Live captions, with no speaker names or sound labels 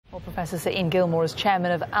Well, Professor Sir Ian Gilmore is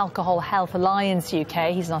chairman of Alcohol Health Alliance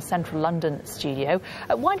UK. He's in our central London studio.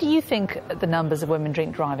 Why do you think the numbers of women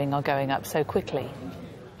drink driving are going up so quickly?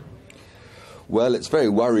 Well, it's very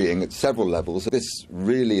worrying at several levels. This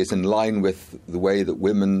really is in line with the way that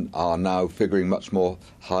women are now figuring much more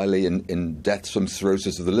highly in deaths from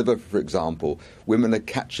cirrhosis of the liver, for example. Women are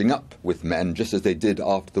catching up with men, just as they did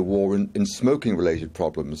after the war, in smoking-related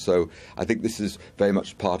problems. So I think this is very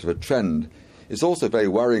much part of a trend. It's also very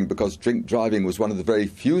worrying because drink driving was one of the very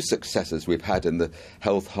few successes we've had in the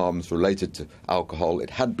health harms related to alcohol. It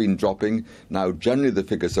had been dropping. Now, generally, the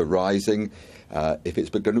figures are rising. If it's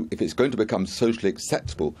going to become socially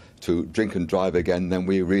acceptable to drink and drive again, then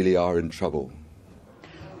we really are in trouble.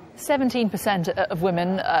 17% of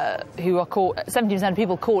women who are caught, 17% of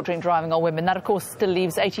people caught drink driving are women. That, of course, still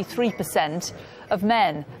leaves 83% of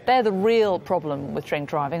men. They're the real problem with drink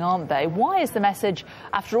driving, aren't they? Why is the message,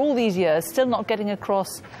 after all these years, still not getting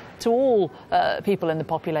across to all people in the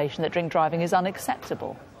population that drink driving is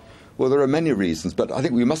unacceptable? Well, there are many reasons, but I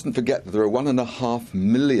think we mustn't forget that there are 1.5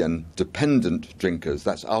 million dependent drinkers.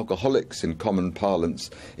 That's alcoholics in common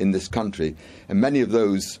parlance in this country. And many of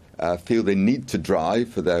those feel they need to drive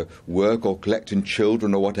for their work or collecting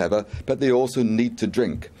children or whatever, but they also need to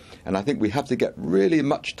drink. And I think we have to get really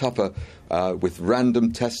much tougher with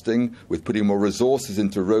random testing, with putting more resources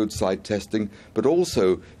into roadside testing, but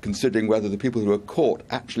also considering whether the people who are caught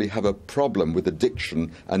actually have a problem with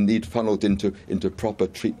addiction and need funneled into proper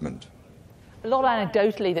treatment. A lot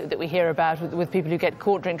anecdotally that we hear about with people who get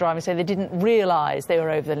caught drink driving say they didn't realise they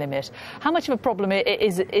were over the limit. How much of a problem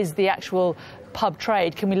is the actual pub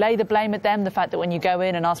trade? Can we lay the blame at them, the fact that when you go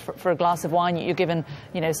in and ask for a glass of wine, you're given,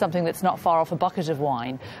 something that's not far off a bucket of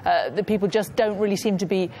wine? That people just don't really seem to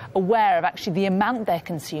be aware of actually the amount they're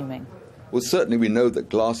consuming? Well, certainly we know that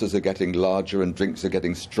glasses are getting larger and drinks are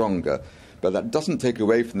getting stronger. But that doesn't take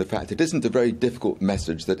away from the fact it isn't a very difficult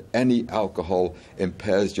message that any alcohol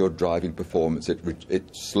impairs your driving performance. It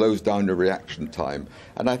slows down your reaction time.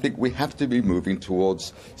 And I think we have to be moving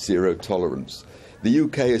towards zero tolerance. The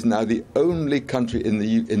UK is now the only country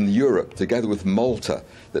in Europe, together with Malta,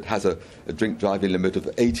 that has a drink driving limit of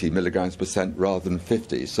 80 milligrams % rather than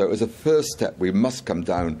 50. So as a first step, we must come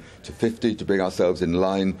down to 50 to bring ourselves in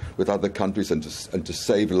line with other countries and to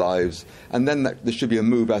save lives. And then there should be a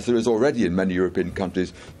move, as there is already in many European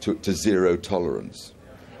countries, to zero tolerance.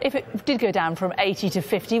 If it did go down from 80 to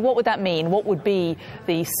 50, what would that mean? What would be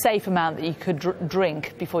the safe amount that you could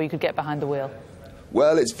drink before you could get behind the wheel?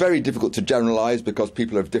 Well, it's very difficult to generalise because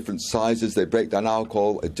people are of different sizes. They break down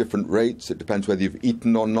alcohol at different rates. It depends whether you've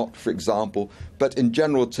eaten or not, for example. But in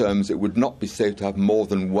general terms, it would not be safe to have more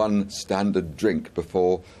than one standard drink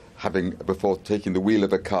before taking the wheel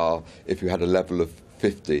of a car if you had a level of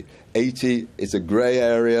 50. 80 is a grey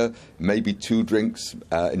area, maybe 2 drinks,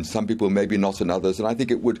 in some people, maybe not in others. And I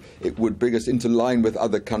think it would bring us into line with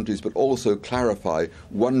other countries, but also clarify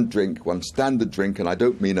one drink, one standard drink, and I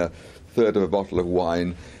don't mean a third of a bottle of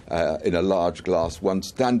wine in a large glass, one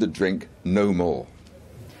standard drink, no more.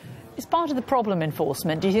 Is part of the problem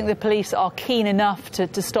enforcement? Do you think the police are keen enough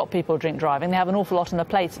to stop people drink driving? They have an awful lot on their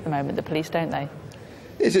plates at the moment, the police, don't they?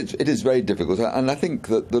 It is very difficult, and I think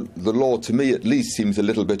that the law, to me at least, seems a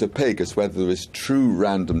little bit opaque as whether there is true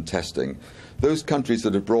random testing. Those countries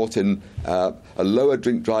that have brought in a lower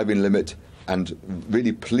drink driving limit and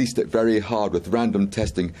really policed it very hard with random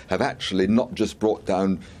testing have actually not just brought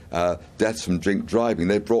down deaths from drink driving,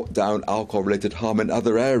 they've brought down alcohol-related harm in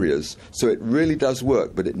other areas. So it really does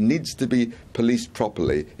work, but it needs to be policed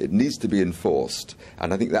properly, it needs to be enforced,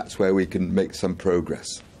 and I think that's where we can make some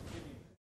progress.